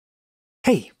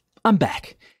Hey, I'm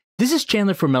back. This is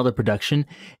Chandler from Melda Production,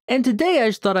 and today I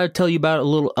just thought I'd tell you about a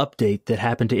little update that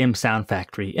happened to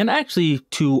MSoundfactory, and actually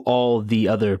to all the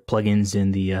other plugins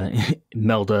in the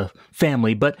Melda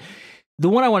family, but the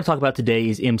one I want to talk about today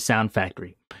is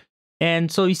MSoundfactory.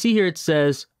 And so you see here it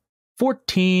says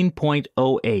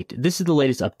 14.08. This is the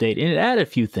latest update, and it added a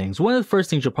few things. One of the first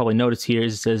things you'll probably notice here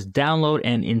is it says download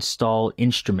and install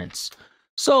instruments.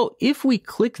 So if we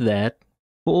click that,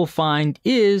 what we'll find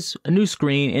is a new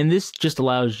screen, and this just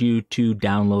allows you to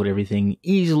download everything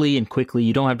easily and quickly.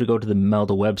 You don't have to go to the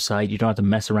Melda website. You don't have to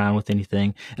mess around with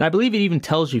anything. And I believe it even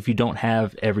tells you if you don't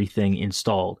have everything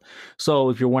installed. So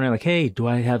if you're wondering, like, hey, do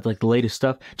I have like the latest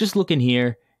stuff? Just look in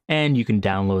here and you can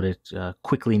download it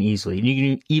quickly and easily. And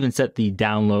you can even set the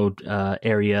download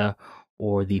area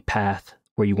or the path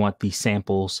where you want the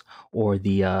samples or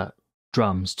the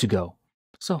drums to go.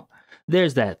 So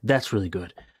there's that. That's really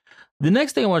good. The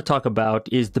next thing I want to talk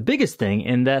about is the biggest thing,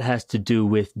 and that has to do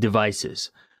with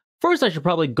devices. First, I should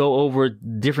probably go over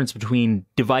the difference between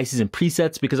devices and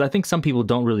presets, because I think some people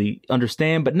don't really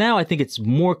understand, but now I think it's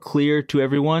more clear to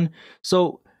everyone.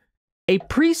 So a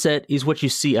preset is what you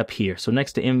see up here. So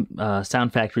next to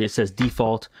MSoundfactory, it says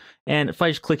default. And if I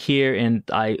just click here and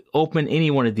I open any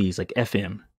one of these, like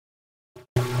FM,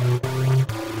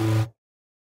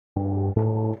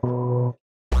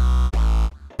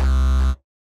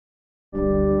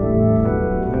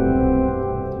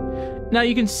 now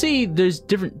you can see there's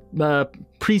different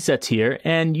presets here,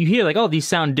 and you hear like, oh, these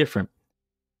sound different.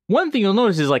 One thing you'll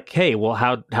notice is like, hey, well,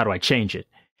 how do I change it?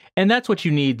 And that's what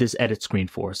you need this edit screen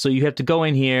for. So you have to go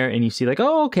in here and you see like,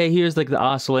 oh, okay, here's like the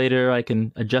oscillator. I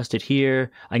can adjust it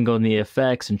here. I can go in the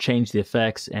effects and change the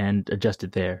effects and adjust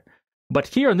it there. But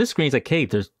here on this screen, it's like, hey,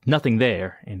 there's nothing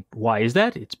there. And why is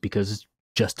that? It's because it's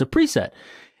just a preset.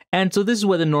 And so this is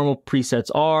what the normal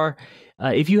presets are.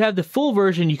 If you have the full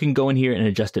version, you can go in here and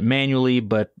adjust it manually,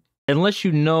 but unless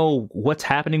you know what's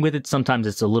happening with it, sometimes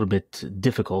it's a little bit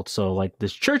difficult. So like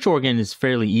this church organ is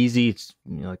fairly easy. It's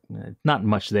like not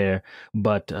much there,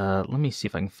 but let me see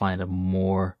if I can find a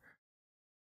more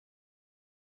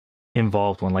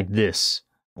involved one like this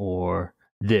or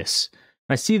this.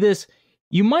 When I see this,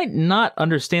 you might not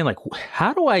understand, like,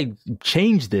 how do I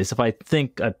change this if I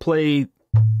think I play...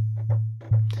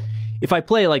 If I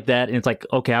play like that and it's like,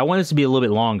 okay, I want this to be a little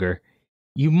bit longer,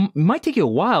 might take you a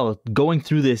while going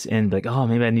through this and like, oh,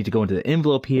 maybe I need to go into the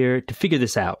envelope here to figure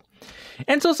this out.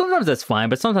 And so sometimes that's fine,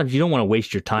 but sometimes you don't want to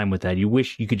waste your time with that. You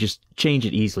wish you could just change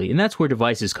it easily. And that's where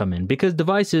devices come in, because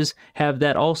devices have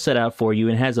that all set out for you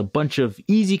and has a bunch of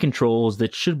easy controls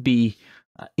that should be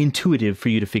intuitive for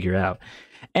you to figure out.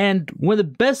 And one of the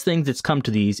best things that's come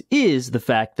to these is the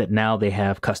fact that now they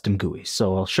have custom GUIs.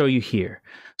 So I'll show you here.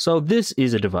 So this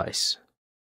is a device.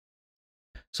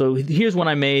 So here's one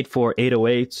I made for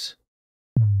 808s.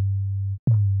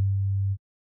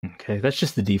 Okay, that's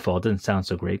just the default. It doesn't sound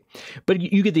so great, but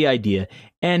you get the idea.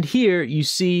 And here you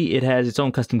see it has its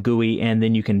own custom GUI, and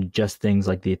then you can adjust things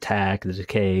like the attack, the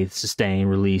decay, the sustain,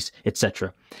 release,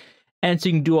 etc. And so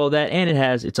you can do all that, and it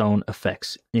has its own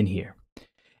effects in here.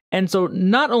 And so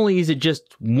not only is it just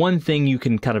one thing you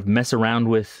can kind of mess around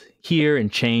with here and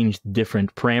change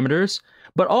different parameters,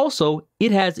 but also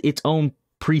it has its own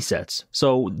presets.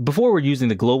 So before we're using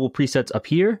the global presets up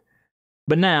here,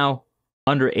 but now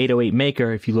under 808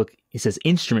 Maker, if you look, it says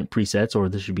instrument presets, or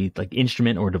this should be like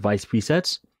instrument or device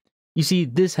presets. You see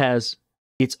this has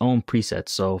its own presets.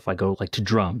 So if I go like to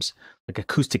drums, like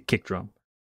acoustic kick drum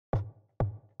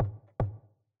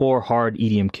or hard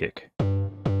EDM kick,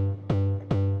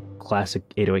 classic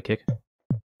 808 kick.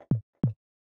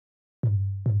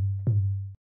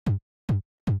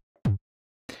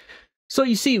 So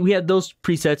you see we have those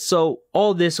presets. So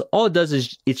all it does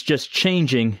is it's just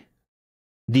changing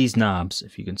these knobs.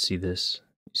 If you can see this,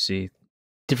 you see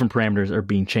different parameters are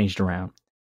being changed around.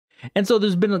 And so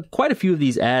there's been quite a few of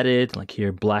these added, like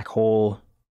here, black hole.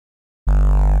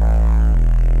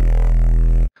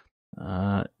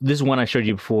 This one I showed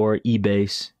you before,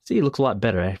 E-bass. See, it looks a lot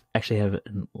better. I actually have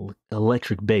an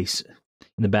electric bass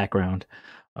in the background.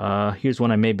 Here's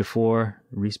one I made before,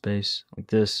 Reese bass, like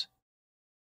this.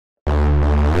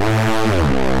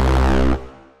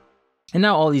 And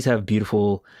now all these have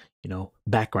beautiful,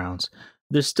 backgrounds.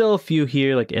 There's still a few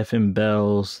here, like FM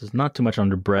bells. There's not too much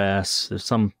under brass. There's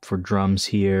some for drums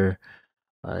here,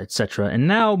 etc. And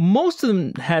now most of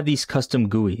them have these custom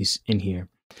GUIs in here.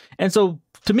 And so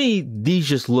to me, these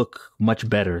just look much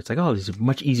better. It's like, oh, these are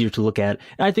much easier to look at.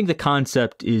 And I think the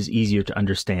concept is easier to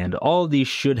understand. All of these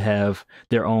should have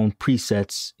their own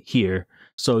presets here.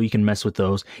 so you can mess with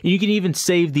those. And you can even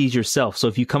save these yourself. So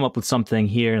if you come up with something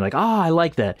here and like, I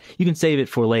like that, you can save it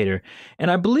for later. And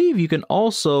I believe you can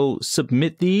also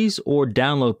submit these or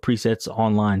download presets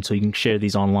online, so you can share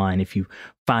these online if you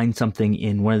find something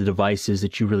in one of the devices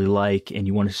that you really like and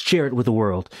you want to share it with the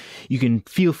world. You can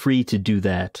feel free to do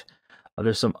that.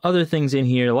 There's some other things in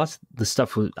here. Lots of the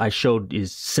stuff I showed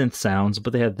is synth sounds,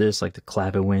 but they have this, like the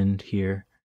claviwind here.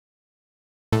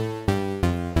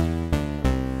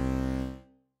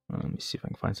 Let me see if I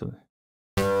can find something.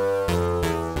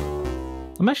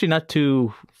 I'm actually not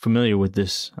too familiar with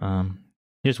this.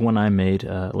 Here's one I made,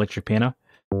 electric piano.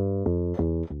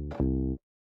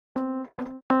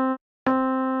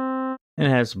 And it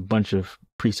has a bunch of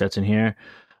presets in here.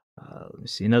 Let me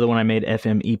see, another one I made,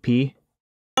 FM EP.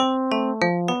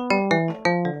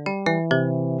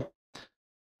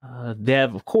 They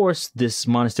have, of course, this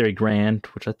Monastery Grand,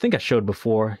 which I think I showed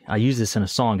before. I used this in a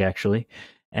song, actually.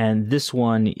 And this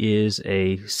one is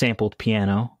a sampled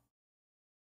piano.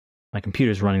 My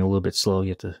computer's running a little bit slow. You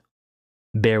have to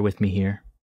bear with me here.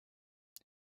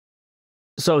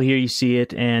 So here you see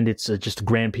it, and it's just a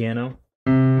grand piano.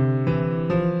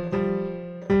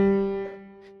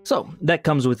 So that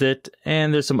comes with it.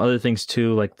 And there's some other things,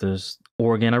 too, like this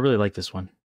organ. I really like this one.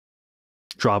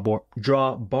 Drawbar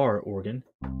organ.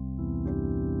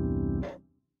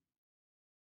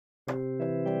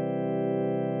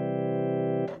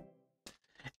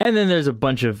 And then there's a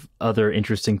bunch of other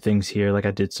interesting things here. Like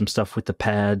I did some stuff with the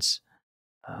pads,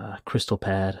 crystal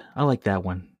pad. I like that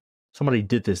one. Somebody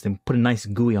did this. They put a nice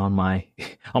GUI on my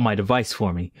on my device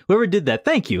for me. Whoever did that,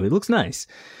 thank you. It looks nice.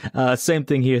 Same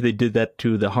thing here. They did that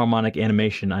to the harmonic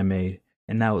animation I made,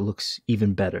 and now it looks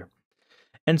even better.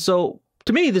 And so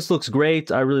to me, this looks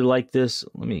great. I really like this.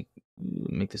 Let me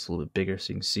make this a little bit bigger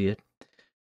so you can see it.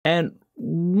 And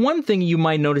one thing you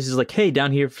might notice is like, hey,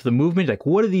 down here for the movement, like,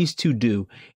 what do these two do?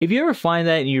 If you ever find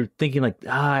that and you're thinking like,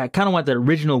 I kind of want the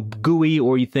original GUI,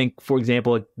 or you think, for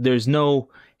example, like, there's no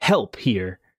help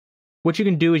here, what you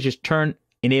can do is just turn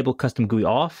Enable Custom GUI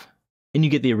off, and you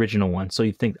get the original one. So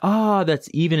you think, that's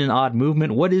even and odd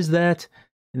movement. What is that?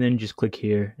 And then just click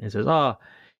here, and it says, odd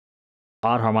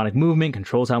harmonic movement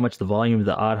controls how much the volume of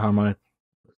the odd harmonic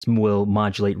will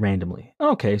modulate randomly.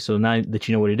 Okay, so now that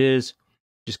you know what it is,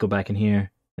 just go back in here,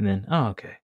 and then,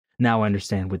 okay, now I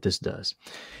understand what this does.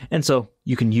 And so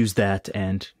you can use that,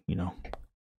 and,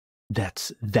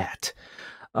 that's that.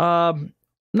 I'm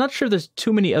not sure there's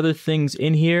too many other things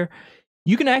in here.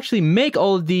 You can actually make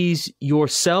all of these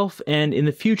yourself, and in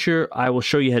the future, I will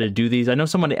show you how to do these. I know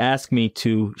somebody asked me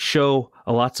to show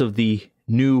lots of the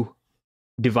new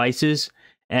devices,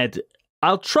 and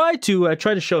I'll try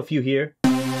to show a few here.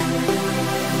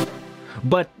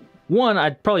 But one, I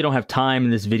probably don't have time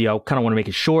in this video. I kind of want to make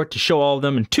it short to show all of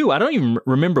them. And two, I don't even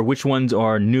remember which ones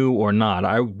are new or not.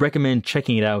 I recommend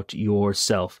checking it out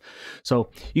yourself.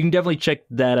 So you can definitely check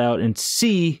that out and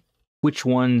see which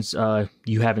ones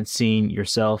you haven't seen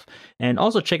yourself. And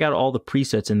also check out all the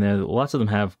presets in there. Lots of them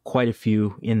have quite a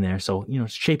few in there. So,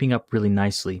 it's shaping up really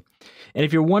nicely. And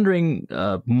if you're wondering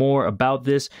more about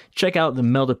this, check out the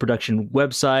Melda Production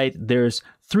website. There's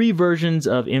 3 versions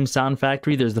of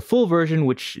MSoundfactory. There's the full version,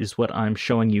 which is what I'm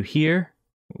showing you here.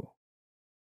 I'm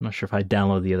not sure if I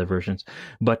download the other versions,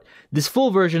 but this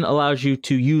full version allows you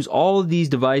to use all of these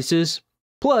devices.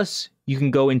 Plus, you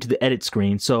can go into the edit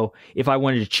screen. So if I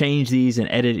wanted to change these and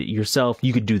edit it yourself,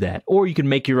 you could do that. Or you can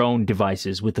make your own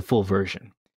devices with the full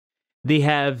version. They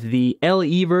have the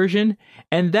LE version,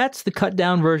 and that's the cut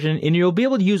down version, and you'll be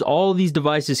able to use all of these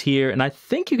devices here, and I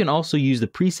think you can also use the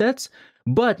presets,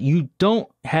 but you don't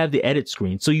have the edit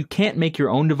screen, so you can't make your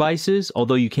own devices,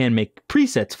 although you can make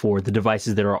presets for the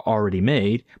devices that are already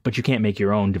made, but you can't make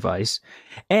your own device,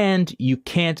 and you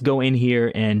can't go in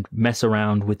here and mess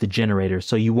around with the generator,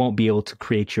 so you won't be able to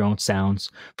create your own sounds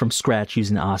from scratch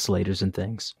using oscillators and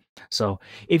things. So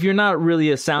if you're not really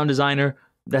a sound designer,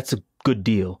 that's a good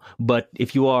deal, but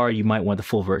if you are, you might want the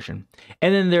full version.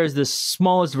 And then there's the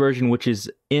smallest version, which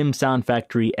is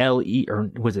MSoundfactory LE, or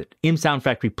was it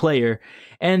MSoundfactory Player,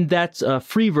 and that's a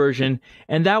free version,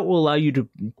 and that will allow you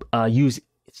to use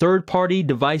third-party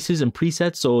devices and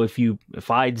presets. So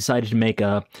if I decided to make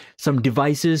some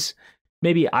devices,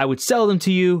 maybe I would sell them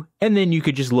to you, and then you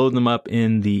could just load them up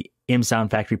in the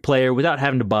MSoundfactory Player without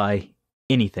having to buy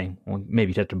anything. Well,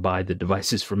 maybe you'd have to buy the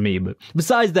devices from me, but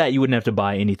besides that, you wouldn't have to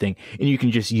buy anything, and you can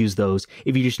just use those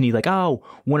if you just need like, 1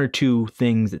 or 2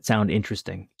 things that sound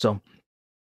interesting. So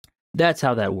that's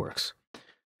how that works.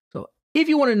 So if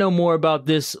you want to know more about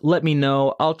this, let me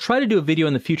know. I'll try to do a video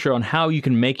in the future on how you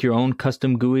can make your own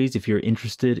custom GUIs if you're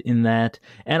interested in that.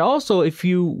 And also, if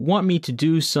you want me to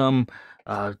do some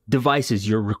devices,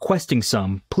 you're requesting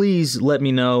some, please let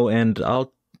me know and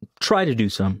I'll try to do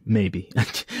some, maybe.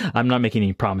 I'm not making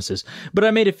any promises, but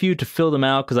I made a few to fill them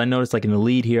out because I noticed like in the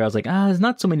lead here, I was like, there's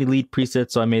not so many lead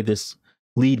presets, so I made this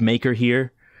lead maker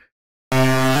here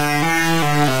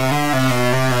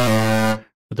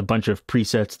with a bunch of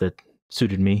presets that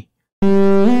suited me.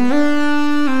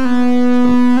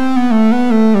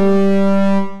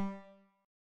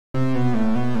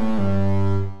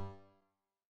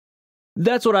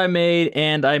 That's what I made,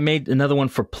 and I made another one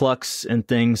for plucks and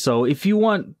things. So if you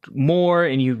want more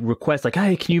and you request like,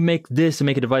 hey, can you make this and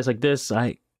make a device like this?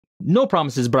 No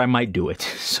promises, but I might do it.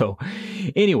 So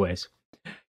anyways,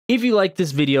 if you like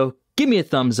this video, give me a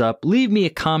thumbs up, leave me a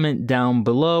comment down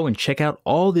below, and check out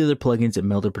all the other plugins at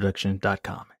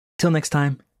meldaproduction.com. Till next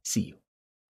time, see you.